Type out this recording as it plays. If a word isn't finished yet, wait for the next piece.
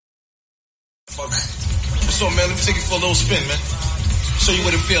What's up, man? Let me take you for a little spin, man. Show you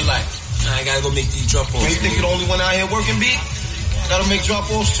what it feel like. I gotta go make these drop-offs. Man, you think you're the only one out here working, B? Gotta make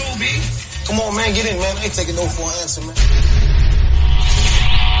drop-offs too, B. Come on, man, get in, man. I ain't taking no for an answer, man.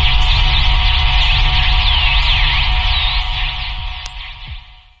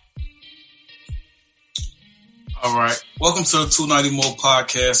 All right. Welcome to the 290 More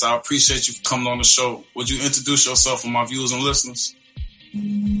podcast. I appreciate you for coming on the show. Would you introduce yourself for my viewers and listeners?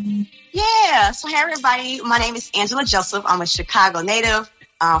 Yeah. So, hey, everybody. My name is Angela Joseph. I'm a Chicago native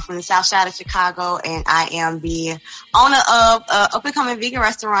from the south side of Chicago, and I am the owner of an up-and-coming vegan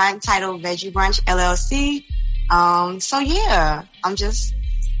restaurant titled Veggie Brunch LLC. So, yeah, I'm just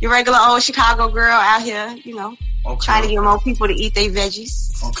your regular old Chicago girl out here, you know, trying to get more people to eat their veggies.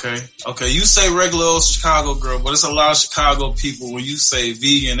 Okay. You say regular old Chicago girl, but it's a lot of Chicago people when you say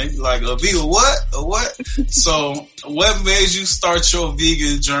vegan, they be like, a vegan what? A what? So what made you start your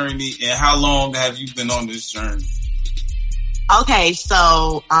vegan journey, and how long have you been on this journey? Okay,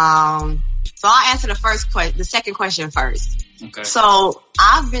 so I'll answer the second question first. Okay. So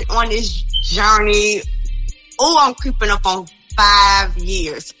I've been on this journey, I'm creeping up on 5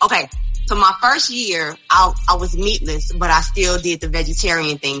 years. Okay. So my first year, I was meatless, but I still did the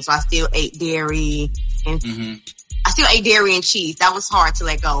vegetarian thing. So I still ate dairy and I still ate dairy and cheese. That was hard to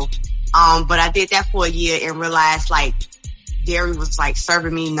let go. But I did that for a year and realized like dairy was like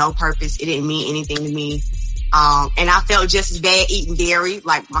serving me no purpose. It didn't mean anything to me. And I felt just as bad eating dairy,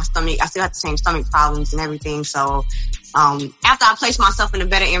 like my stomach, I still had the same stomach problems and everything. So, after I placed myself in a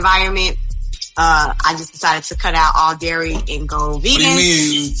better environment, I just decided to cut out all dairy and go vegan. What do you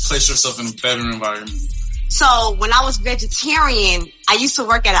mean you place yourself in a better environment? So when I was vegetarian, I used to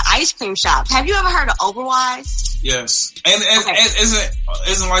work at an ice cream shop. Have you ever heard of Oberweis? Yes. And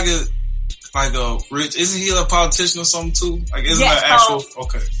isn't like a rich, isn't he a politician or something too? Like isn't that actual?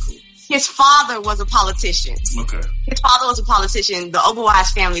 Okay, cool. His father was a politician. Okay. His father was a politician. The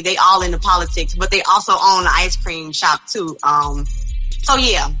Oberweis family, they all into politics, but they also own an ice cream shop too. So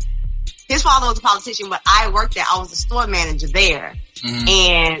yeah. His father was a politician, but I worked there. I was a store manager there.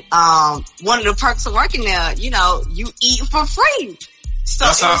 And one of the perks of working there, you know, you eat for free. So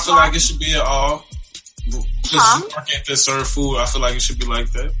that's how I feel like it should be at all. Because you work at this serve food, I feel like it should be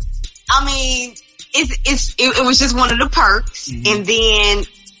like that. I mean, it was just one of the perks. And then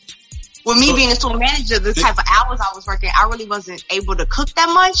with me being a store manager, the type of hours I was working, I really wasn't able to cook that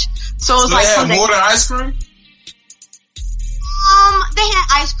much. So it was like they had more than ice cream? They had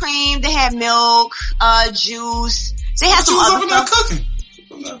ice cream, they had milk, juice. They had some other stuff. Cooking?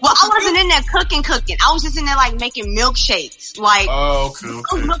 Well, I wasn't in there cooking. I was just in there like making milkshakes. Like, okay.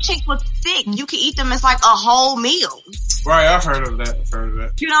 Those milkshakes were thick. You could eat them as like a whole meal. Right, I've heard of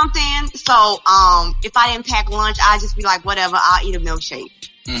that. You know what I'm saying? So, if I didn't pack lunch, I'd just be like, whatever, I'll eat a milkshake.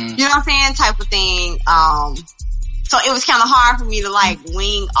 You know what I'm saying? Type of thing. So it was kind of hard for me to like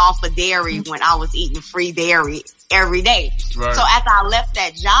wean off of dairy when I was eating free dairy every day. Right. So after I left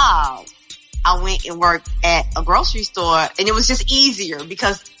that job, I went and worked at a grocery store, and it was just easier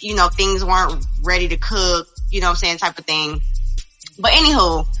because, you know, things weren't ready to cook, you know what I'm saying, type of thing. But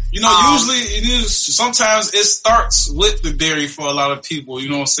anywho. You know, usually it is, sometimes it starts with the dairy for a lot of people, you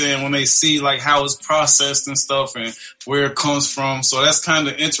know what I'm saying, when they see like how it's processed and stuff and where it comes from. So that's kind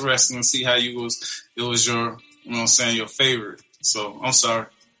of interesting to see how it was your, you know what I'm saying, your favorite. So I'm sorry.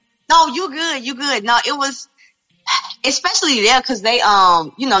 No, you good. No, it was, especially there because they,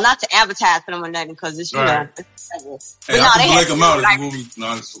 you know, not to advertise for them or nothing because it's, you know. Hey, I can blake them out in the movie.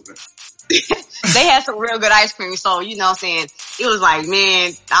 No, it's okay. They had some real good ice cream, so, you know what I'm saying, it was like,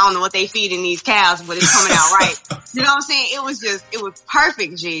 man, I don't know what they feeding these cows, but it's coming out right. You know what I'm saying? It was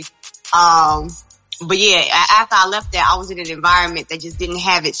perfect, G. But yeah, after I left there, I was in an environment that just didn't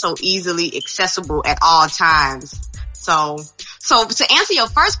have it so easily accessible at all times. So to answer your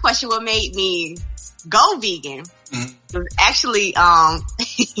first question, what made me go vegan, it was actually,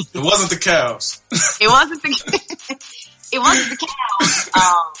 it wasn't the cows. It wasn't the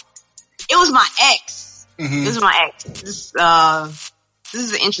cows. It was my ex. This was my ex. This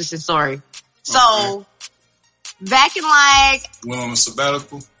is an interesting story. So, back in like... Went on a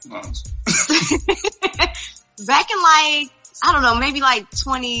sabbatical? No. Back in like, I don't know, maybe like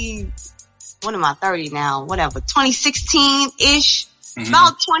 30 now? Whatever. 2016-ish.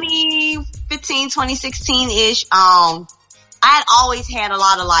 About 2015, 2016-ish. I had always had a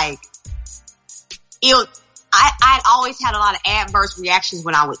lot of like... I had always had a lot of adverse reactions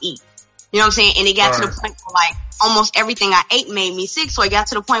when I would eat. You know what I'm saying? And it got to the point where like almost everything I ate made me sick. So it got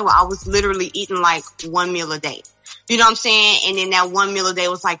to the point where I was literally eating like one meal a day. You know what I'm saying? And then that one meal a day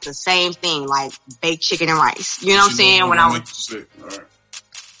was like the same thing, like baked chicken and rice. You know what I'm saying? When I was,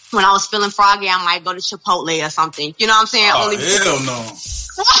 when I was feeling froggy, I might go to Chipotle or something. You know what I'm saying? Oh, hell no.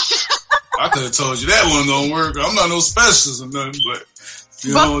 I could have told you that one don't work. I'm not no specialist or nothing, but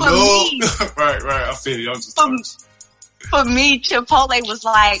you don't know. Right. I feel you. I'm just for me, Chipotle was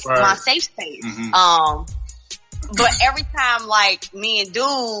like my safe space. Mm-hmm. But every time, like, me and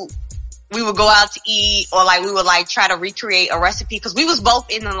Dude, we would go out to eat, or like we would like try to recreate a recipe, because we was both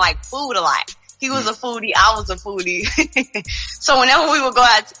into like food a lot. He was a foodie, I was a foodie. So whenever we would go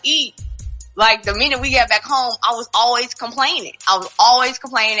out to eat, like the minute we got back home, I was always complaining. I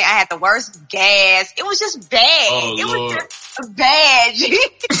had the worst gas. It was just bad. Oh, it Lord. was just bad.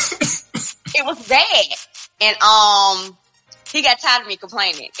 It was bad. And he got tired of me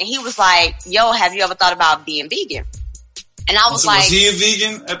complaining, and he was like, "Yo, have you ever thought about being vegan?" And I was like, "Was he a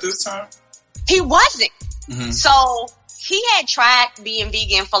vegan at this time?" He wasn't. Mm-hmm. So he had tried being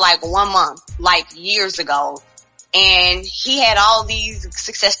vegan for like 1 month, like years ago. And he had all these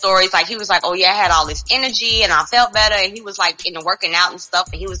success stories. Like, he was like, "Oh yeah, I had all this energy and I felt better." And he was like into working out and stuff.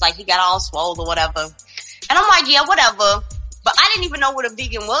 And he was like, he got all swole or whatever. And I'm like, yeah, whatever. But I didn't even know what a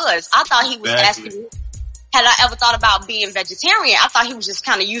vegan was. I thought he was asking me, had I ever thought about being vegetarian? I thought he was just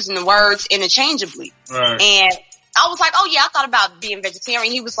kind of using the words interchangeably. Right. And I was like, "Oh yeah, I thought about being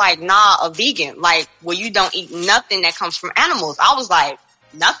vegetarian." He was like, "Nah, a vegan. Like, well, you don't eat nothing that comes from animals." I was like,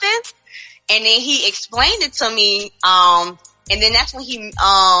 "Nothing?" And then he explained it to me. And then that's when he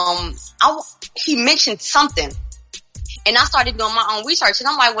mentioned something. And I started doing my own research, and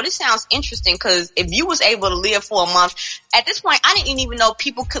I'm like, well, this sounds interesting, because if you was able to live for a month, at this point, I didn't even know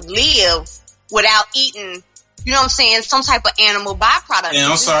people could live without eating, you know what I'm saying, some type of animal byproduct.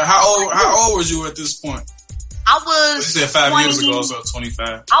 And I'm sorry, how old was you at this point? I was. You said 5 years ago, so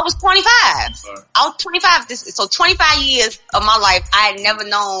 25. I was 25. I was 25. So 25 years of my life, I had never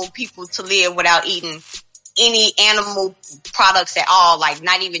known people to live without eating any animal products at all, like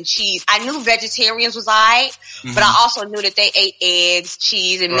not even cheese. I knew vegetarians was alright, but I also knew that they ate eggs,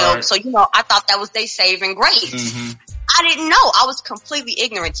 cheese, and milk. So, you know, I thought that was they saving grace. Mm-hmm. I didn't know. I was completely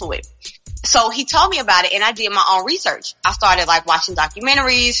ignorant to it. So he told me about it, and I did my own research. I started like watching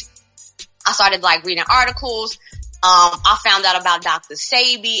documentaries. I started like reading articles. I found out about Dr.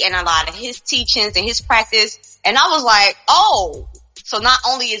 Sebi and a lot of his teachings and his practice. And I was like, oh, so not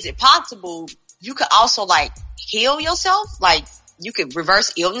only is it possible, you could also like heal yourself. Like, you could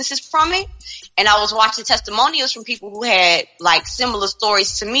reverse illnesses from it. And I was watching testimonials from people who had like similar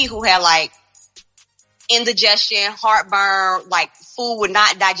stories to me, who had like indigestion, heartburn, like food would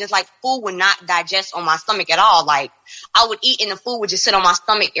not digest on my stomach at all. Like, I would eat and the food would just sit on my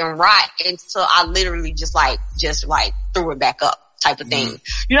stomach and rot until I literally just threw it back up type of thing.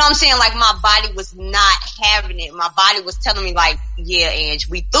 You know what I'm saying? Like, my body was not having it. My body was telling me like, yeah, Ange,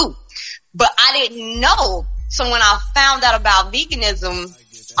 we through. But I didn't know. So when I found out about veganism,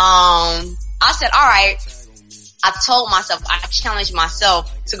 I said, all right, I told myself, I challenged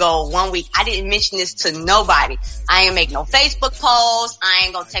myself to go 1 week. I didn't mention this to nobody. I ain't make no Facebook posts. I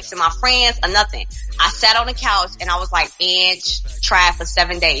ain't gonna text my friends or nothing. I sat on the couch and I was like, Ange, try it for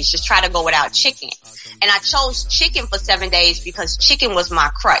 7 days. Just try to go without chicken. And I chose chicken for 7 days because chicken was my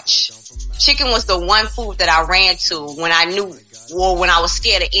crutch. Chicken was the one food that I ran to when I was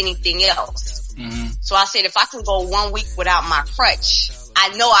scared of anything else. Mm-hmm. So I said, if I can go 1 week without my crutch,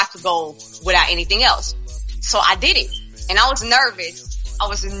 I know I could go without anything else. So I did it. And I was nervous.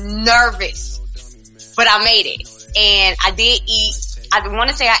 But I made it. And I did eat, I want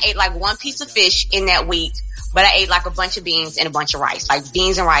to say I ate like one piece of fish in that week, but I ate like a bunch of beans and a bunch of rice. Like,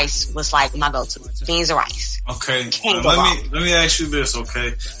 beans and rice was like my go-to. Beans and rice. Okay. Let me ask you this,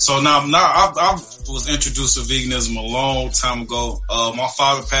 okay? So now I was introduced to veganism a long time ago. My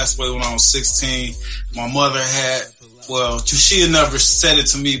father passed away when I was 16. My mother had, well, she had never said it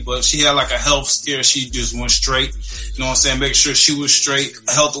to me, but she had like a health scare. She just went straight, you know what I'm saying? Make sure she was straight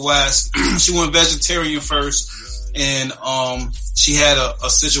health-wise. She went vegetarian first. And, she had a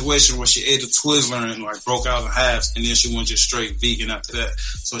situation where she ate a Twizzler and like broke out in halves, and then she went just straight vegan after that.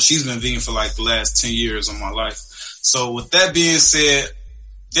 So she's been vegan for like the last 10 years of my life. So with that being said,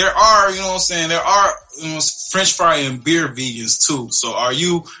 there are, you know what I'm saying, there are, you know, French fry and beer vegans too. So are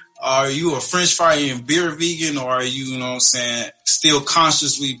you a French fry and beer vegan, or are you know what I'm saying, still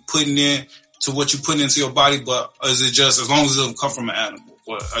consciously putting in to what you put into your body, but is it just as long as it doesn't come from an animal?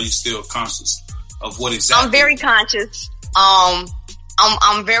 Or are you still conscious of what exactly? I'm very conscious.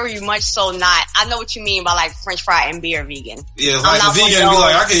 I'm very much so not. I know what you mean by like French fry and beer vegan. Yeah, like a vegan be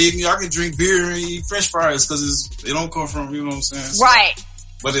like, I can drink beer and eat French fries because they don't come from, you know what I'm saying? So, right.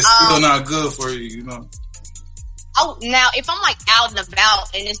 But it's still not good for you, you know. now if I'm like out and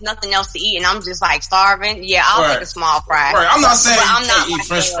about and there's nothing else to eat and I'm just like starving, yeah, I'll take a small fry. Right. I'm not saying you can't eat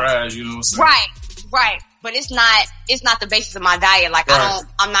French fries, you know what I'm saying? Right. But it's not the basis of my diet. Like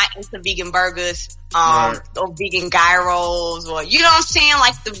I'm not into vegan burgers, or vegan gyros, or you know what I'm saying?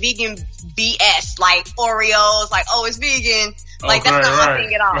 Like the vegan BS, like Oreos, like, oh, it's vegan. Like that's not my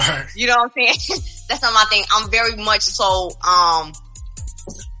thing at all. Right. You know what I'm saying? That's not my thing. I'm very much so,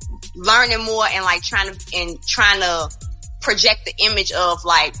 learning more and like trying to project the image of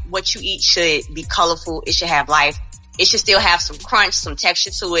like what you eat should be colorful. It should have life. It should still have some crunch, some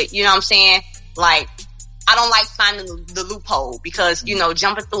texture to it. You know what I'm saying? Like, I don't like finding the loophole because, you know,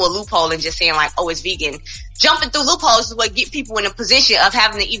 jumping through a loophole and just saying like, oh, it's vegan. Jumping through loopholes is what get people in a position of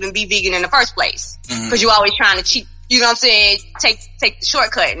having to even be vegan in the first place. Cause you're always trying to cheat, you know what I'm saying? Take the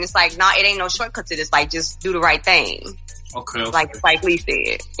shortcut. And it's like, nah, it ain't no shortcut to this. Like, just do the right thing. Okay. Like Spike Lee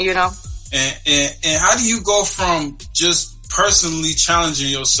said, you know? And how do you go from just personally challenging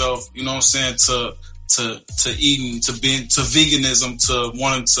yourself, you know what I'm saying, to eating, to veganism, to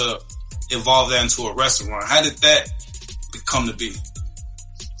wanting to evolve that into a restaurant? How did that come to be?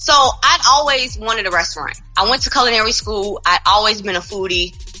 So I'd always wanted a restaurant. I went to culinary school. I'd always been a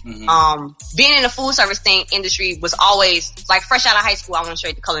foodie. Being in the food service industry was always like fresh out of high school. I went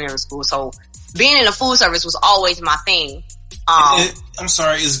straight to culinary school. So being in the food service was always my thing. I'm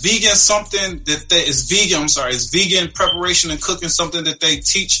sorry, is vegan preparation and cooking something that they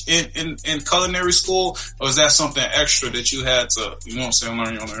teach in culinary school, or is that something extra that you had to, you know what I'm saying,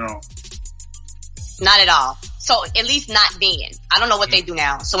 learn on your own? Not at all. So at least not then. I don't know what they do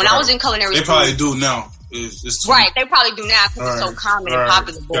now. So when I was in culinary school, they probably do now. It's they probably do now because it's so common and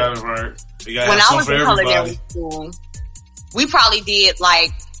popular. Got it right. When I was in culinary school, we probably did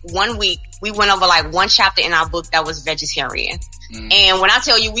like 1 week. We went over like one chapter in our book that was vegetarian. And when I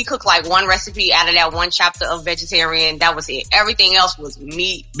tell you we cooked like one recipe out of that one chapter of vegetarian, that was it. Everything else was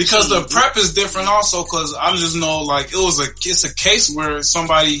meat. Because the prep is different also, because I just know like it's a case where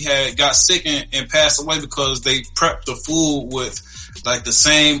somebody had got sick and passed away because they prepped the food with like the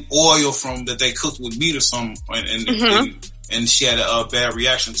same oil from that they cooked with meat or something, and she had a bad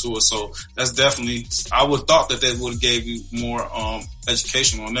reaction to it. So that's definitely, I would thought that they would have gave you more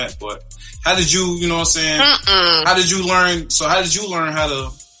education on that. But how did you, you know what I'm saying? How did you learn how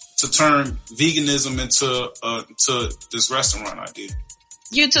to turn veganism into this restaurant idea?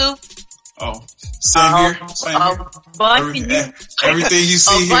 YouTube. Oh, same here. Same here. Everything you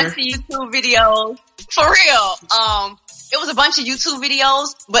see here. A bunch of YouTube videos. For real. It was a bunch of YouTube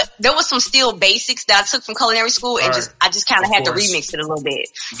videos, but there was some still basics that I took from culinary school and I just kind of had to remix it a little bit.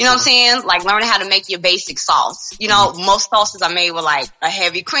 You know what I'm saying? Like learning how to make your basic sauce. You know, most sauces I made were like a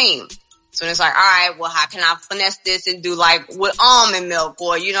heavy cream. So it's like, all right, well, how can I finesse this and do like with almond milk,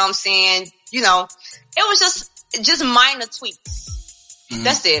 or, you know what I'm saying? You know, it was just minor tweaks.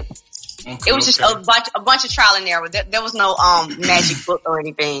 That's it. Okay, it was just a bunch of trial and error. There was no magic book or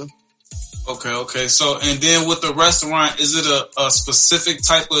anything. Okay. So, and then with the restaurant, is it a specific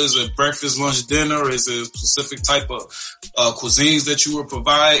type of, is it breakfast, lunch, dinner? Is it a specific type of cuisines that you will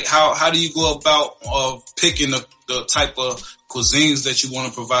provide? How do you go about picking the type of cuisines that you want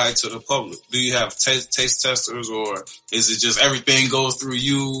to provide to the public? Do you have taste testers, or is it just everything goes through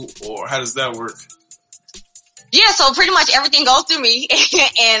you, or how does that work? Yeah, so pretty much everything goes through me,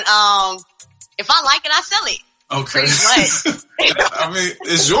 and if I like it, I sell it. Okay. Pretty much. I mean,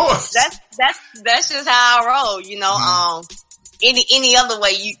 it's yours. That's just how I roll, you know. Any other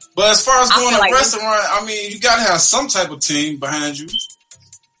way you. But as far as going to a restaurant, I mean, you gotta have some type of team behind you.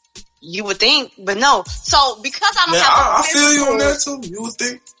 You would think, but no. So because I don't have I feel you on that too. You would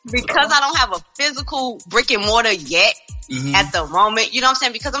think. Because I don't have a physical brick and mortar yet at the moment, you know what I'm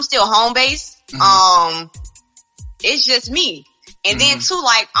saying? Because I'm still home based. It's just me. And then too,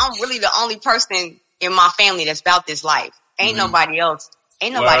 like, I'm really the only person in my family that's about this life. Ain't nobody else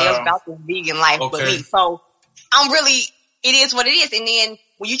about this vegan life but me. So I'm really, it is what it is. And then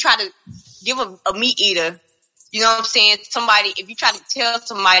when you try to give a meat eater, you know what I'm saying? If you try to tell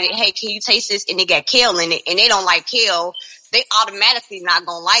somebody, hey, can you taste this? And they got kale in it and they don't like kale, they automatically not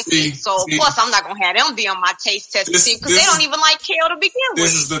gonna like it. So of course I'm not gonna have them be on my taste test because they don't even like kale to begin with.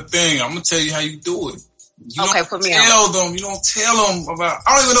 This is the thing. I'm gonna tell you how you do it. You don't put me tell them. You don't tell them about.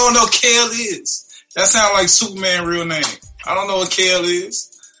 I don't even know what no kale is. That sounds like Superman's real name. I don't know what kale is.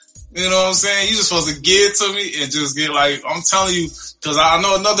 You know what I'm saying? You just supposed to give it to me and just get like, I'm telling you, because I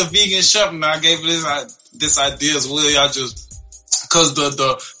know another vegan chef and I gave this idea as well. Y'all just Cause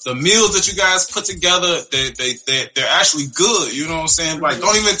the meals that you guys put together, they're actually good. You know what I'm saying? Like,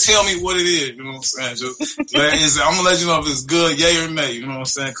 don't even tell me what it is. You know what I'm saying? Just, I'm gonna let you know if it's good, yay or nay. You know what I'm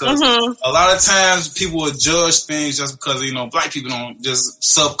saying? Cause a lot of times people will judge things just because, you know, black people don't just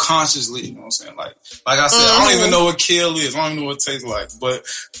subconsciously, you know what I'm saying? Like I said, I don't even know what kale is. I don't even know what it tastes like. But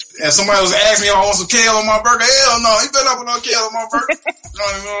if somebody was asking me if I want some kale on my burger, hell no, you better not put no kale on my burger.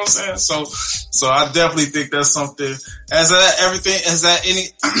 You know what I'm saying? So I definitely think that's something. Has that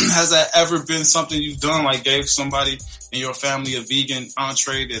ever been something you've done, like gave somebody in your family a vegan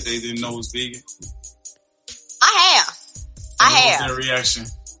entree that they didn't know was vegan? I have. What was their reaction?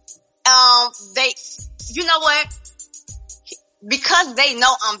 You know what? Because they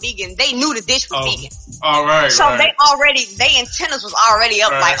know I'm vegan, they knew the dish was vegan. All right. So their antennas was already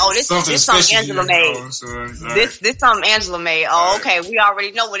up, like, oh, this something Angela made. This something Angela made. Oh, okay, we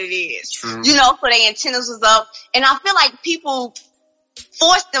already know what it is. True. You know, so their antennas was up. And I feel like people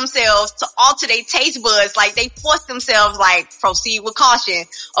force themselves to alter their taste buds. Like, they force themselves, like, proceed with caution,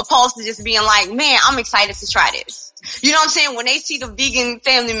 opposed to just being like, man, I'm excited to try this. You know what I'm saying? When they see the vegan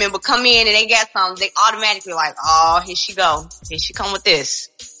family member come in and they get something, they automatically like, oh, here she go. Here she come with this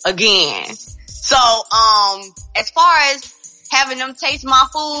again. So, as far as having them taste my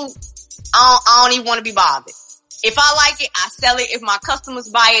food, I don't even want to be bothered. If I like it, I sell it. If my customers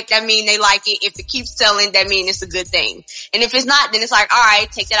buy it, that means they like it. If it keeps selling, that means it's a good thing. And if it's not, then it's like, all right,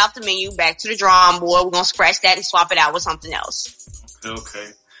 take that off the menu, back to the drawing board. We're going to scratch that and swap it out with something else.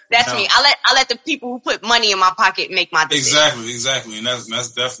 Okay. That's me. I let the people who put money in my pocket make my decision. Exactly. And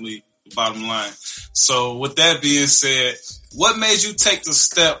that's definitely the bottom line. So with that being said, what made you take the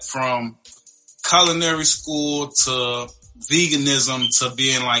step from culinary school to veganism to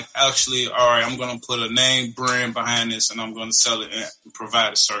being like, actually, all right, I'm going to put a name brand behind this and I'm going to sell it and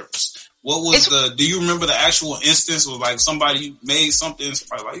provide a service? What was do you remember the actual instance where like somebody made something and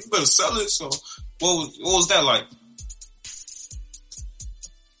somebody like, you better sell it? So what was that like?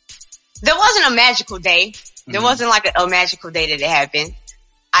 There wasn't a magical day. There wasn't like a magical day that it happened.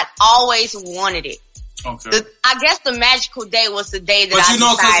 I always wanted it. Okay. I guess the magical day was the day that I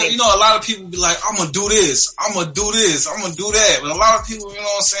decided. But you know, a lot of people be like, I'm gonna do this, I'm gonna do this, I'm gonna do that. But a lot of people, you know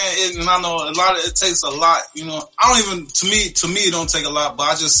what I'm saying, and I know it takes a lot, you know, to me, it don't take a lot, but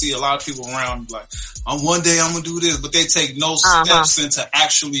I just see a lot of people around like, one day I'm gonna do this, but they take no steps into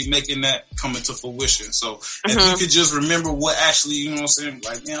actually making that come into fruition. So if you could just remember what actually, you know what I'm saying,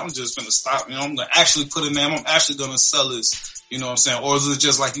 like, man, I'm just gonna stop, you know, I'm gonna actually put a name, I'm actually gonna sell this, you know what I'm saying? Or is it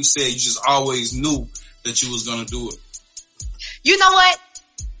just like you said, you just always knew that you was gonna do it? You know what?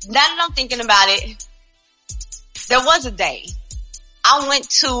 Now that I'm thinking about it, there was a day. I went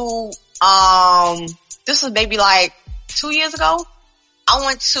to, this was maybe like 2 years ago. I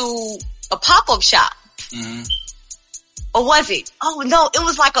went to a pop-up shop. Mm-hmm. Or was it? Oh no, it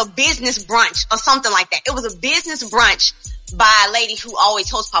was like a business brunch or something like that. It was a business brunch by a lady who always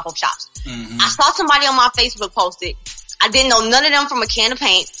hosts pop-up shops. Mm-hmm. I saw somebody on my Facebook post it. I didn't know none of them from a can of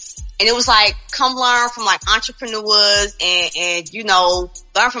paint. And it was like, come learn from like entrepreneurs and, you know,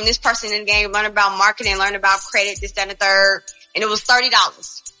 learn from this person in the game, learn about marketing, learn about credit, this, that, and the third. And it was $30.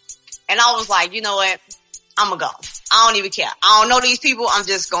 And I was like, you know what? I'm gonna go. I don't even care. I don't know these people. I'm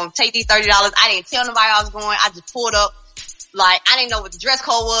just gonna take these $30. I didn't tell nobody I was going. I just pulled up. Like, I didn't know what the dress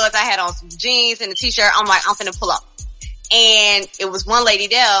code was. I had on some jeans and a t-shirt. I'm like, I'm finna pull up. And it was one lady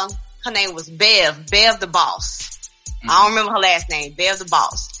there. Her name was Bev the boss. Mm-hmm. I don't remember her last name. Bev the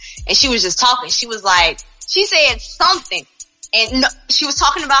boss. And she was just talking. She was like, she said something. And she was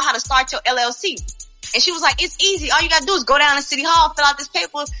talking about how to start your LLC. And she was like, it's easy. All you gotta do is go down to City Hall, fill out this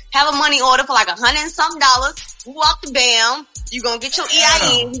paper, have a money order for like $100 and something. Walk the BAM. You gonna get your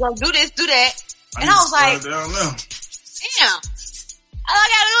EIN. You gonna do this, do that. And I was like, damn. All I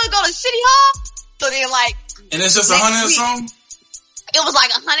gotta do is go to City Hall. So then like. And it's just $100 and something? It was like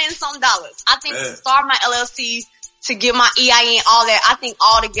 $100 and something. I think to start my LLC, to get my EIN, all that, I think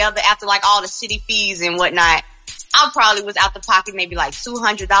all together after like all the city fees and whatnot, I probably was out the pocket maybe like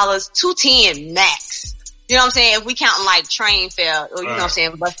 $200, $210 max. You know what I'm saying? If we counting like train fare or you know what I'm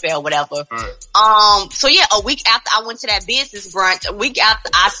saying, bus fare or whatever. So yeah, a week after I went to that business brunch, a week after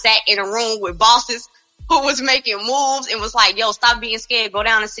I sat in a room with bosses who was making moves and was like, yo, stop being scared, go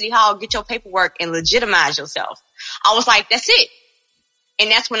down to City Hall, get your paperwork and legitimize yourself. I was like, that's it. And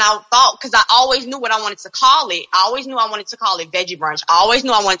that's when I thought, cause I always knew what I wanted to call it. I always knew I wanted to call it Veggie Brunch. I always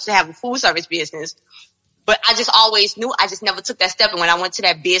knew I wanted to have a food service business. But I just always knew, I just never took that step. And when I went to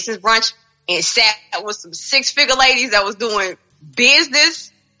that business brunch and sat with some 6-figure ladies that was doing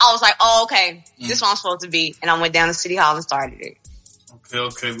business, I was like, oh, okay, this is what I'm supposed to be. And I went down to City Hall and started it.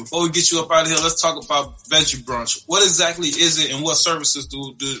 Okay. Before we get you up out of here, let's talk about Veggie Brunch. What exactly is it, and what services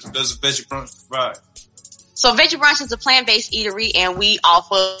does Veggie Brunch provide? So Veggie Brunch is a plant-based eatery, and we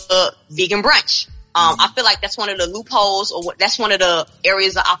offer vegan brunch. I feel like that's one of the loopholes, or that's one of the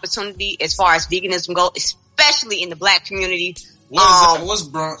areas of opportunity as far as veganism goes, especially in the Black community. What's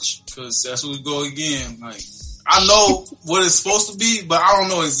brunch? Because that's where we go again. Like, I know what it's supposed to be, but I don't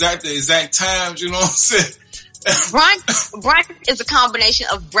know the exact times. You know what I'm saying? Brunch is a combination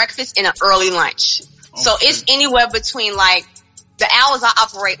of breakfast and an early lunch. Okay. So it's anywhere between like the hours I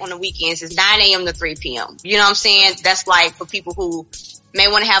operate on the weekends is 9 a.m. to 3 p.m. You know what I'm saying? That's like for people who may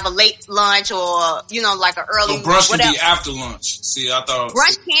want to have a late lunch or, you know, like an early lunch. So brunch can be after lunch. See, I thought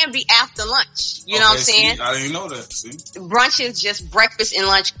brunch can be after lunch. You know what I'm saying? I didn't know that. See? Brunch is just breakfast and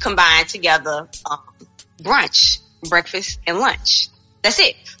lunch combined together. Brunch, breakfast and lunch. That's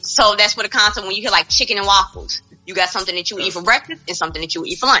it. So that's what the concept when you hear like chicken and waffles. You got something that you eat for breakfast and something that you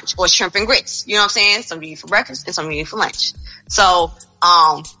eat for lunch. Or shrimp and grits. You know what I'm saying? Something you eat for breakfast and something you eat for lunch. So,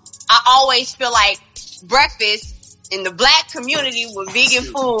 I always feel like breakfast in the Black community with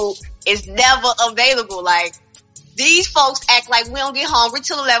vegan food is never available. Like, these folks act like we don't get hungry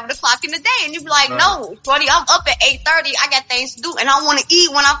till 11 o'clock in the day. And you be like, no, shorty, I'm up at 8:30. I got things to do and I want to eat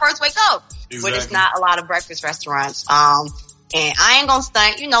when I first wake up. Exactly. But it's not a lot of breakfast restaurants. And I ain't gonna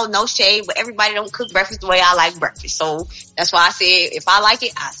stunt, you know, no shade, but everybody don't cook breakfast the way I like breakfast. So that's why I said if I like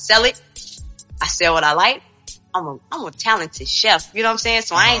it, I sell it. I sell what I like. I'm a talented chef. You know what I'm saying?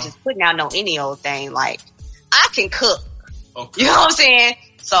 So I ain't just putting out no any old thing. Like, I can cook. Okay. You know what I'm saying?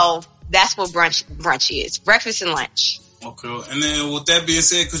 So that's what brunch is. Breakfast and lunch. Okay. And then with that being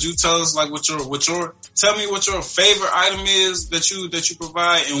said, could you tell us like tell me what your favorite item is that you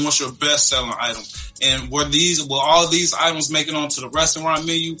provide and what's your best selling item? And will all these items make it onto the restaurant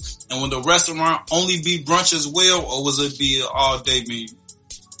menu? And will the restaurant only be brunch as well, or will it be an all day menu?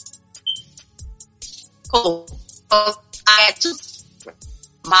 Cool. I had two.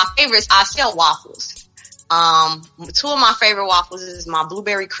 My favorites, I sell waffles. Two of my favorite waffles is my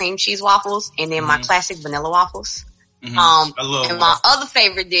blueberry cream cheese waffles and then my classic vanilla waffles. Mm-hmm. I love and waffles. My other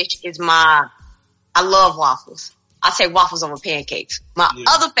favorite dish is I love waffles. I take waffles over pancakes. My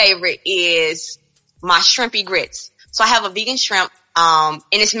other favorite is my shrimpy grits. So I have a vegan shrimp, and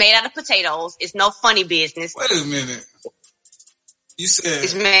it's made out of potatoes. It's no funny business. Wait a minute. You said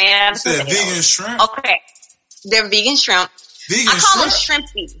it's made out of potatoes. Vegan shrimp? Okay. They're vegan shrimp. I call them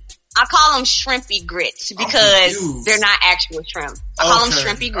shrimpy. I call them shrimpy grits because they're not actual shrimp. I call them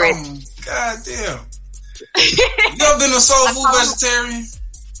shrimpy grits. God damn. You ever been a soul food vegetarian?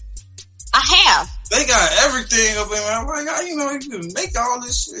 I have. They got everything up in there. I'm like, you can make all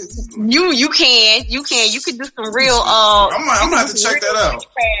this shit. You can do some real, I'm gonna have to check that out.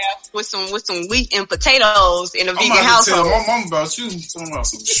 With some wheat and potatoes in a vegan household. I'm gonna tell my mom about you. Talking about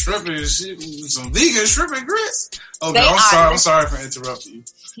some shrimp and shit, some vegan shrimp and grits. Okay, I'm sorry for interrupting you.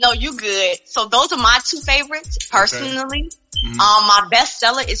 No, you good. So those are my two favorites, personally. Okay. Mm-hmm. My best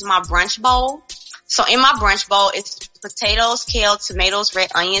seller is my brunch bowl. So in my brunch bowl, it's potatoes, kale, tomatoes,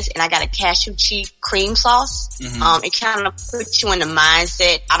 red onions, and I got a cashew cheese cream sauce. Mm-hmm. It kind of puts you in the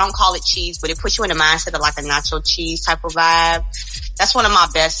mindset. I don't call it cheese, but it puts you in the mindset of like a nacho cheese type of vibe. That's one of my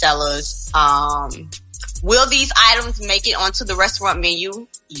best sellers. Will these items make it onto the restaurant menu?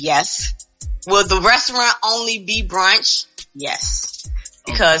 Yes. Will the restaurant only be brunch? Yes.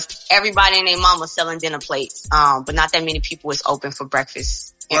 Because everybody and their mama selling dinner plates. But not that many people is open for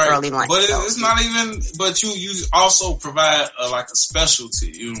breakfast. Early lunch. But it's not even, but you also provide a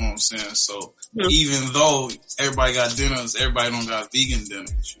specialty, you know what I'm saying? So even though everybody got dinners, everybody don't got vegan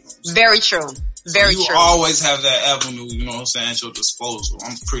dinners, you know what I'm saying? Very true. Very true. You always have that avenue, you know what I'm saying, at your disposal.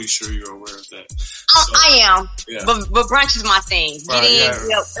 I'm pretty sure you're aware of that. I am. Yeah. But brunch is my thing. Get in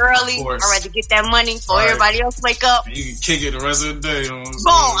early. I'd rather get that money before everybody else wake up. You can kick it the rest of the day. You know what I'm saying?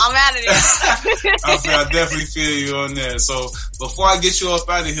 Boom, I'm out of there. I definitely feel you on that. So before I get you up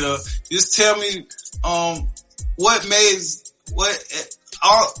out of here, just tell me,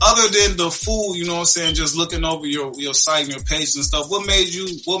 other than the food, you know what I'm saying, just looking over your site and your page and stuff, what makes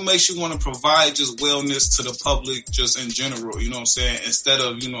you want to provide just wellness to the public just in general, you know what I'm saying, instead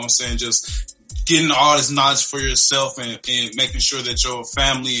of, you know what I'm saying, just getting all this knowledge for yourself and making sure that your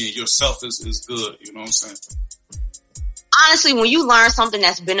family and yourself is good, you know what I'm saying? Honestly, when you learn something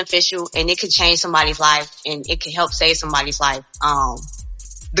that's beneficial and it could change somebody's life and it could help save somebody's life,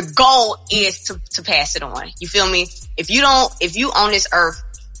 the goal is to pass it on. You feel me? If you on this earth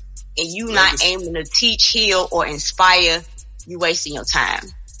and you not aiming to teach, heal, or inspire, you wasting your time.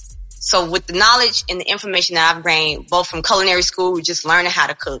 So with the knowledge and the information that I've gained, both from culinary school, just learning how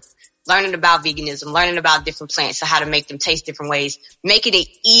to cook, learning about veganism, learning about different plants and how to make them taste different ways, making it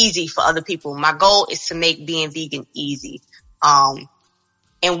easy for other people. My goal is to make being vegan easy.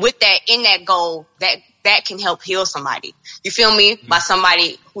 And with that, in that goal, that can help heal somebody. You feel me? By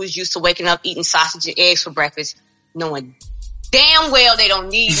somebody who's used to waking up eating sausage and eggs for breakfast, knowing damn well they don't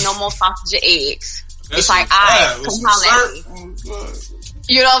need no more sausage and eggs. It's like, come holler at me.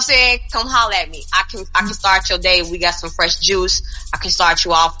 You know what I'm saying? Come holler at me. I can start your day. We got some fresh juice. I can start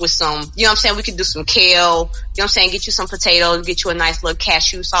you off with some, you know what I'm saying? We can do some kale. You know what I'm saying? Get you some potatoes, get you a nice little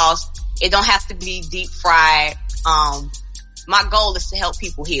cashew sauce. It don't have to be deep fried. My goal is to help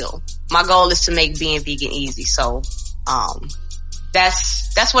people heal. My goal is to make being vegan easy. So,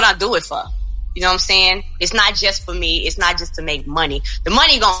 that's what I do it for. You know what I'm saying? It's not just for me. It's not just to make money. The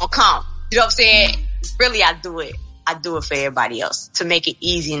money gonna come. You know what I'm saying? Really, I do it for everybody else, to make it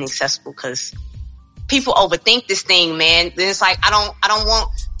easy and accessible, because people overthink this thing, man. Then it's like, I don't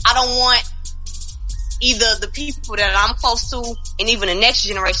want either the people that I'm close to and even the next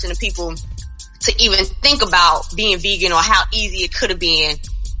generation of people to even think about being vegan or how easy it could have been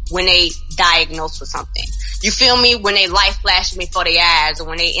when they diagnosed with something. You feel me? When they life flashes before their eyes, or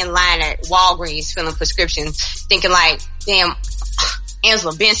when they in line at Walgreens filling prescriptions, thinking like, damn,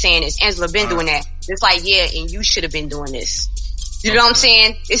 Angela been saying this, Angela been doing that. It's like, yeah, and you should have been doing this. You know what I'm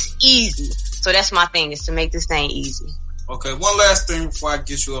saying? It's easy. So that's my thing, is to make this thing easy. Okay, one last thing before I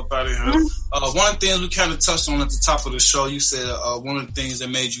get you up out of here. Mm-hmm. One of the things we kind of touched on at the top of the show, you said one of the things that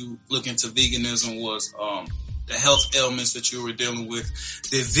made you look into veganism was the health ailments that you were dealing with.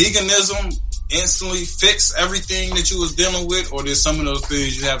 Did veganism instantly fix everything that you was dealing with, or did some of those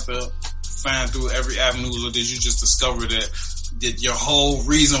things you have to find through every avenue, or did you just discover that your whole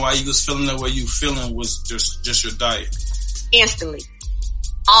reason why you was feeling the way you feeling was just your diet? Instantly.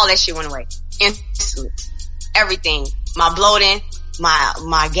 All that shit went away. Instantly. Everything. My bloating,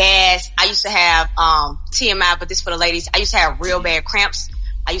 my gas. I used to have TMI, but this for the ladies. I used to have real bad cramps.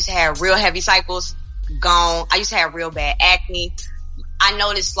 I used to have real heavy cycles. Gone. I used to have real bad acne. I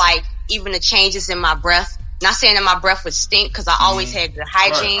noticed like even the changes in my breath. Not saying that my breath would stink, because I always had good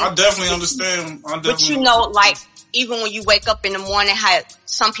hygiene. Right. I definitely understand. But you know, like, even when you wake up in the morning, how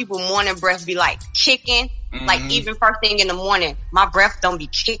some people morning breath be like kicking. Mm-hmm. Like even first thing in the morning, my breath don't be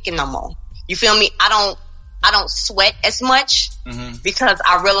kicking no more. You feel me? I don't sweat as much, because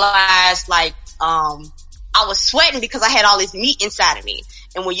I realized like, I was sweating because I had all this meat inside of me.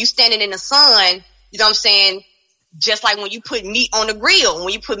 And when you standing in the sun, you know what I'm saying? Just like when you put meat on the grill,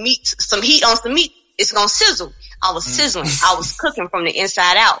 when you put some heat on some meat, it's gonna sizzle. I was sizzling. I was cooking from the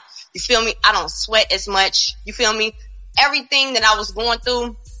inside out. You feel me? I don't sweat as much. You feel me? Everything that I was going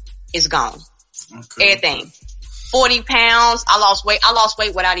through is gone. Okay. Everything. 40 pounds. I lost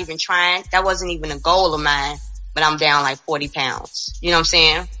weight without even trying. That wasn't even a goal of mine, but I'm down like 40 pounds. You know what I'm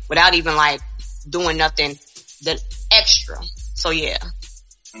saying? Without even like doing nothing extra. So yeah.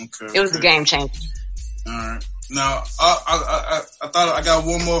 Okay. It was a game changer. All right. Now, I thought I got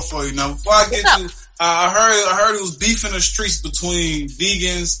one more for you. Now, before I get you, I heard it was beef in the streets between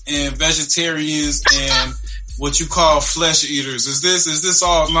vegans and vegetarians and what you call flesh eaters. Is this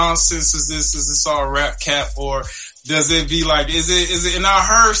all nonsense? Is this all rap cap, or does it be like, is it, and I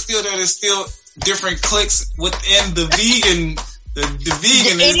heard still that it's still different cliques within the vegan, the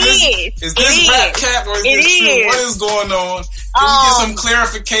vegan. Is this rap cap, or is this true? What is going on? Can you get some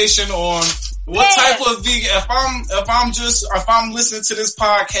clarification on what type of vegan? If I'm listening to this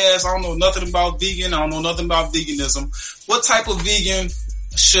podcast, I don't know nothing about vegan. I don't know nothing about veganism. What type of vegan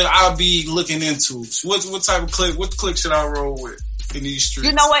should I be looking into? What type of clique? What clique should I roll with in these streets?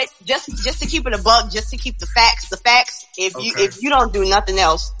 You know what? Just to keep it a buck, just to keep the facts. If you don't do nothing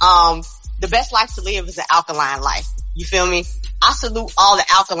else, the best life to live is an alkaline life. You feel me? I salute all the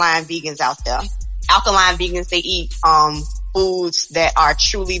alkaline vegans out there. Alkaline vegans, they eat foods that are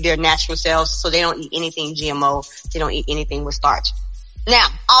truly their natural selves, so they don't eat anything GMO. They don't eat anything with starch. Now,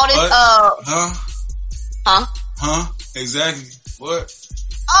 all this Exactly. What?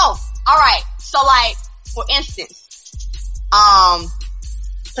 Oh, alright. So like, for instance,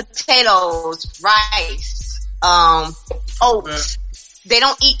 potatoes, rice, oats. They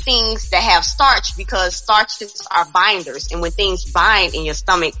don't eat things that have starch, because starches are binders, and when things bind in your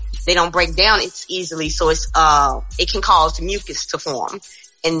stomach, they don't break down as easily, so it can cause mucus to form.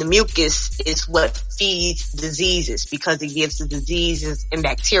 And the mucus is what feeds diseases, because it gives the diseases and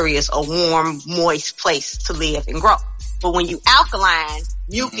bacteria a warm, moist place to live and grow. But when you alkaline,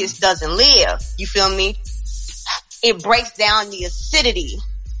 mucus doesn't live. You feel me? It breaks down the acidity,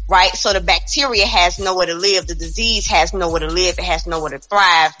 right? So the bacteria has nowhere to live. The disease has nowhere to live. It has nowhere to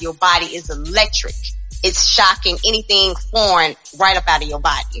thrive. Your body is electric. It's shocking anything foreign right up out of your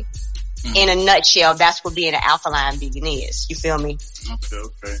body. in a nutshell, that's what being an alkaline vegan is. You feel me?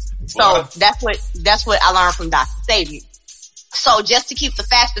 Okay. So that's what I learned from Dr. Sebi. So just to keep the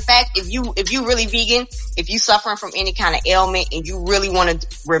facts, if you really vegan, if you suffering from any kind of ailment and you really want to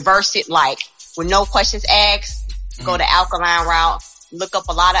reverse it, like with no questions asked, go the alkaline route. Look up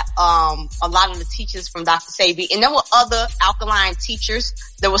a lot of the teachers from Dr. Sebi, and there were other alkaline teachers.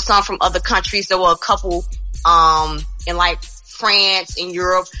 There were some from other countries. There were a couple in like France and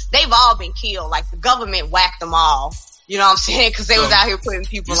Europe. They've all been killed. Like the government whacked them all. You know what I'm saying? Because they was out here putting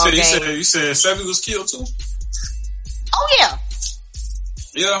people on game. You said Sebi was killed too? Oh yeah.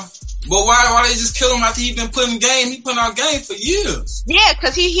 Yeah. But why they just kill him after he been putting game? He putting out game for years. Yeah,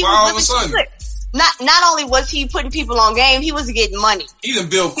 because he was all of a sudden. Not only was he putting people on game, he was getting money. He done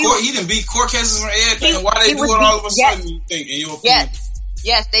beat court cases and everything. Why they do it all of a sudden, you think, in your opinion?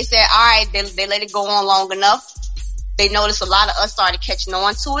 Yes, they said, alright, they let it go on long enough. They noticed a lot of us started catching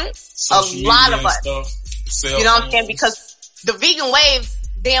on to it. A lot of us. You know what I'm saying? Because the vegan wave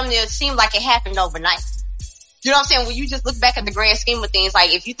damn near seemed like it happened overnight. You know what I'm saying? When you just look back at the grand scheme of things,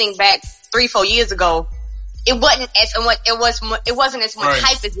 like if you think back 3-4 years ago, it wasn't as much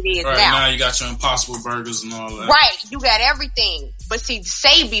hype as it is now. Now you got your Impossible Burgers and all that. Right, you got everything. But see,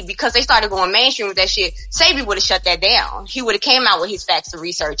 Sebi, because they started going mainstream with that shit, Sebi would have shut that down. He would have came out with his facts and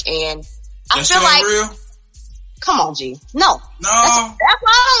research, and I feel like, real? Come on, G, no. That's why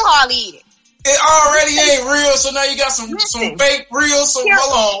I don't hardly eat it. It already ain't real, so now you got some fake real. So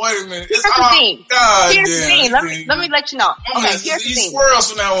hold on, wait a minute. Here's the thing. Here's the thing. Let me let you know. Okay, here's the thing. Squirrels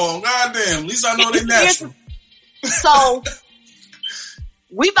from now on. Goddamn. At least I know they natural. So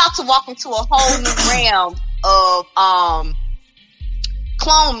we about to walk into a whole new realm of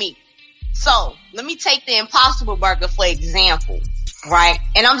clone meat. So let me take the Impossible Burger for example, right?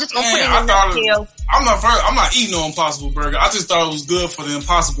 And I'm just gonna put it in the I'm not eating no Impossible Burger. I just thought it was good for the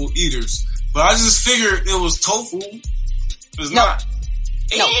Impossible eaters. But I just figured it was tofu. It's not.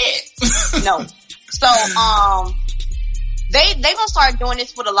 No. So, they gonna start doing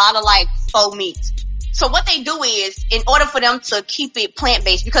this with a lot of like faux meat. So what they do is, in order for them to keep it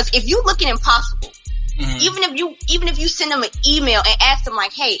plant-based, because if you look at Impossible, even if you send them an email and ask them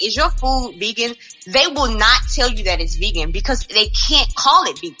like, hey, is your food vegan? They will not tell you that it's vegan because they can't call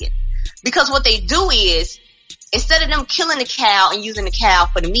it vegan. Because what they do is, instead of them killing the cow and using the cow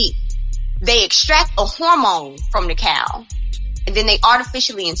for the meat, they extract a hormone from the cow and then they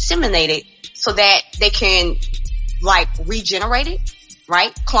artificially inseminate it so that they can like regenerate it,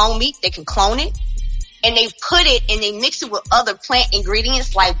 right? Clone meat, they can clone it. And they put it and they mix it with other plant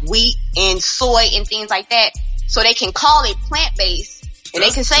ingredients like wheat and soy and things like that so they can call it plant-based. And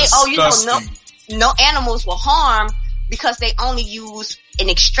they can say, no animals will harm because they only use an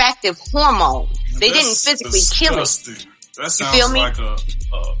extractive hormone. They didn't physically kill it. That sounds like a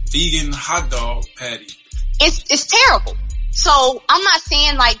vegan hot dog patty. It's terrible. So I'm not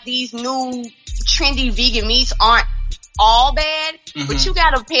saying like these new trendy vegan meats aren't all bad, but you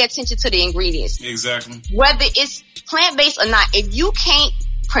gotta pay attention to the ingredients. Exactly. Whether it's plant-based or not, if you can't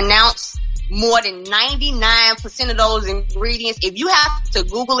pronounce more than 99% of those ingredients, if you have to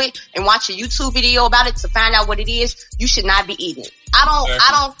Google it and watch a YouTube video about it to find out what it is, you should not be eating it. I don't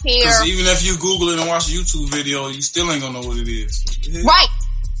care. Because even if you Google it and watch a YouTube video, you still ain't gonna know what it is.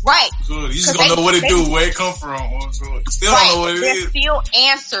 Right. So you just gonna know what it do, where it come from. So still don't know what it is. There's still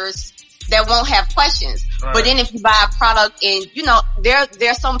answers that won't have questions. Right. But then if you buy a product and, you know,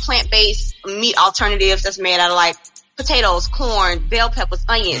 there's some plant-based meat alternatives that's made out of like potatoes, corn, bell peppers,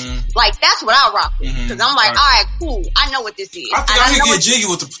 onions. Like that's what I rock with. Cause I'm like, all right, cool. I know what this is. I think I can get jiggy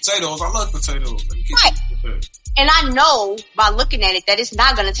with the potatoes. I love potatoes. Right. And I know by looking at it that it's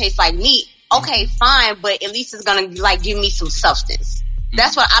not going to taste like meat. Okay, fine. But at least it's going to like give me some substance.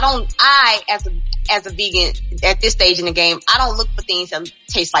 That's what as a vegan at this stage in the game, I don't look for things that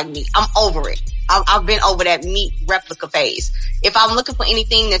taste like meat. I'm over it. I've been over that meat replica phase. If I'm looking for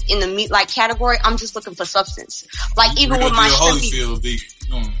anything that's in the meat-like category, I'm just looking for substance. Like even with my Holyfield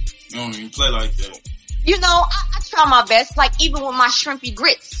vegan, you don't even play like that. You know, I try my best. Like even with my shrimpy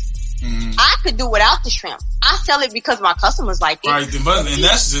grits, I could do without the shrimp. I sell it because my customers like it. Right, and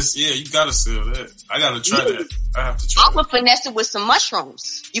that's just, you gotta sell that. I gotta try that. I have to try I would finesse it with some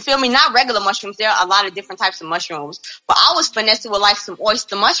mushrooms. You feel me? Not regular mushrooms. There are a lot of different types of mushrooms. But I was finesse it with like some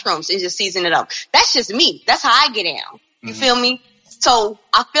oyster mushrooms and just season it up. That's just me. That's how I get down. You feel me? So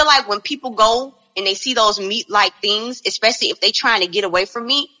I feel like when people go and they see those meat-like things, especially if they trying to get away from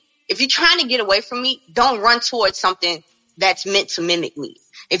meat, if you're trying to get away from meat, don't run towards something that's meant to mimic meat.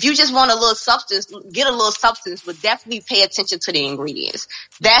 If you just want a little substance, get a little substance, but definitely pay attention to the ingredients.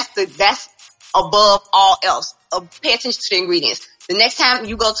 That's above all else. Pay attention to the ingredients. The next time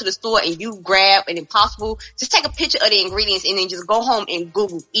you go to the store and you grab an Impossible, just take a picture of the ingredients and then just go home and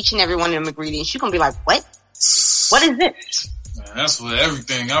Google each and every one of them ingredients. You're going to be like, what? What is this? Man, that's what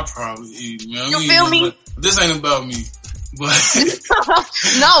everything I probably eat, man. You feel me? This ain't about me. But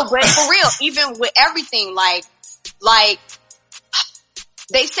no, but for real, even with everything, like,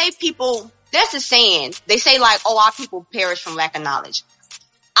 they say people, there's a saying, they say like, oh, our people perish from lack of knowledge.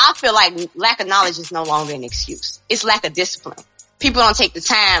 I feel like lack of knowledge is no longer an excuse. It's lack of discipline. People don't take the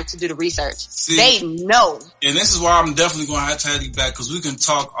time to do the research. See, they know. And this is why I'm definitely going to have you back, because we can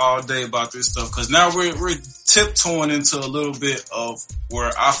talk all day about this stuff. Because now we're tiptoeing into a little bit of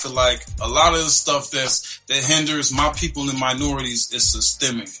where I feel like a lot of the stuff that hinders my people and minorities is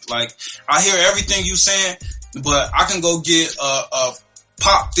systemic. Like, I hear everything you saying, but I can go get a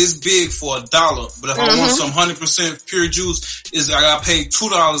pop this big for $1, but if I want some 100% pure juice, I gotta pay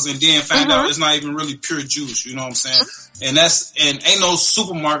 $2 and then find out it's not even really pure juice. You know what I'm saying? And ain't no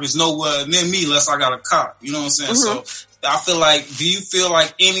supermarkets nowhere near me unless I got a cop. You know what I'm saying? So I feel like, do you feel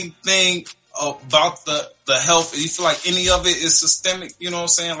like anything about the health, do you feel like any of it is systemic? You know what I'm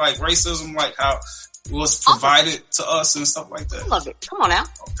saying? Like racism, like how it was provided to us and stuff like that. I love it. Come on now.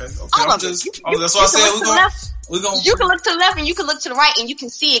 Okay. That's what I said. You can look to the left and you can look to the right and you can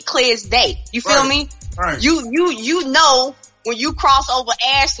see it clear as day. You feel me? Right. You know when you cross over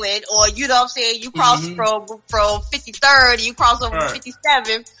Ashland, or you know what I'm saying, you cross from 53rd, you cross over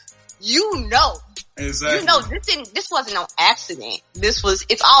 57, you know. Exactly. You know this wasn't no accident.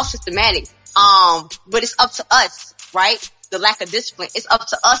 It's all systematic. But it's up to us, right? The lack of discipline. It's up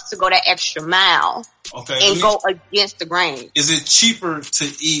to us to go that extra mile. Okay. And go against the grain. Is it cheaper to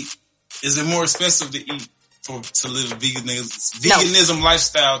eat? Is it more expensive to eat to live a veganism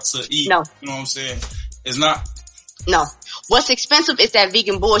lifestyle to eat? No. You know what I'm saying? It's not. No. What's expensive is that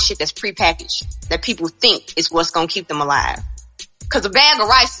vegan bullshit that's prepackaged, that people think is what's gonna keep them alive. Cause a bag of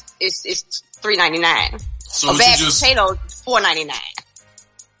rice is $3.99. So a bag of potatoes is $4.99.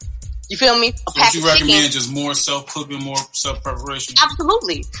 You feel me? A pack you of recommend chicken, just more self-cooking, more self-preparation?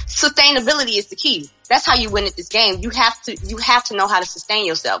 Absolutely. Sustainability is the key. That's how you win at this game. You have to know how to sustain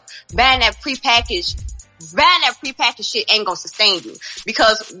yourself. Buying that prepackaged shit ain't gonna sustain you.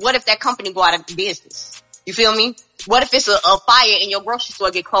 Because what if that company go out of business? You feel me? What if it's a fire and your grocery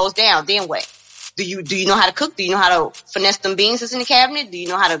store get closed down? Then what? Do you know how to cook? Do you know how to finesse them beans that's in the cabinet? Do you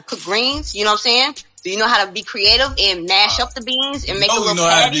know how to cook greens? You know what I'm saying? Do you know how to be creative and mash up the beans and make a little patty? You know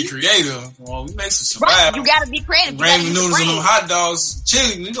how to be creative. Well, we make some survive. Right, you gotta be creative. Ramen noodles and them hot dogs,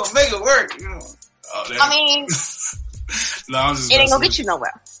 chili, we gonna make it work. You know. I mean, no, it ain't gonna get you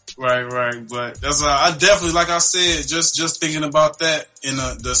nowhere. Right. But that's I definitely, like I said, just thinking about that in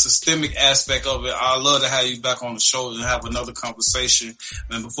the systemic aspect of it. I'd love to have you back on the show and have another conversation.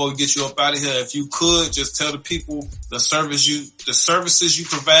 And before we get you up out of here, if you could just tell the people the services you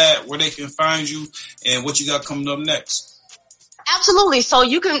provide, where they can find you, and what you got coming up next. Absolutely. So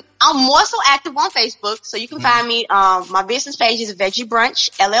I'm more so active on Facebook, so you can find me. My business page is Veggie Brunch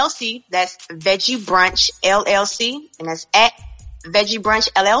LLC. That's Veggie Brunch LLC, and that's at Veggie Brunch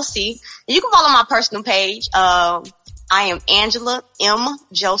LLC. And you can follow my personal page. I am Angela M.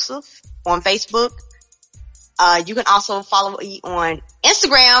 Joseph on Facebook. You can also follow me on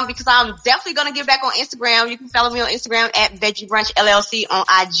Instagram, because I'm definitely going to get back on Instagram. You can follow me on Instagram at Veggie Brunch LLC on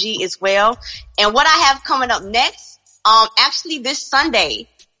IG as well. And what I have coming up next, actually this Sunday,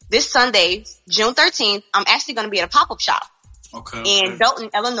 June 13th, I'm actually going to be at a pop-up shop. In Dothan,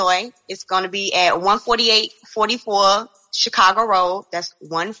 Illinois. It's going to be at 14844 Chicago Road. That's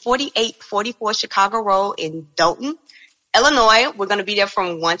 14844 Chicago Road in Dothan, Illinois. We're going to be there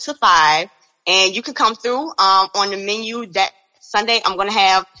from 1 to 5. And you can come through. On the menu that Sunday, I'm going to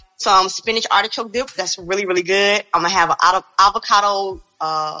have some spinach artichoke dip. That's really, really good. I'm going to have an avocado,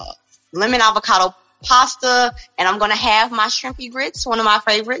 lemon avocado pasta. And I'm going to have my shrimpy grits, one of my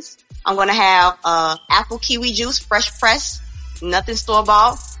favorites. I'm going to have, apple kiwi juice, fresh pressed, nothing store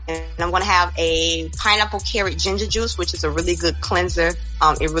bought. And I'm going to have a pineapple carrot ginger juice, which is a really good cleanser.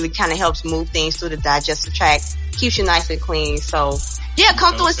 It really kind of helps move things through the digestive tract, keeps you nice and clean. So yeah,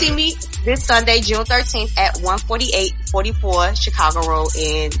 come through and see me this Sunday, June 13th at 14844 Chicago Road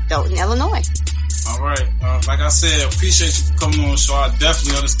in Dothan, Illinois. All right. Like I said, appreciate you for coming on the show. I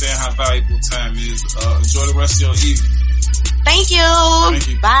definitely understand how valuable time is. Enjoy the rest of your evening. Thank you.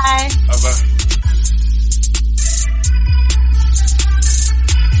 Bye. Bye. Bye-bye.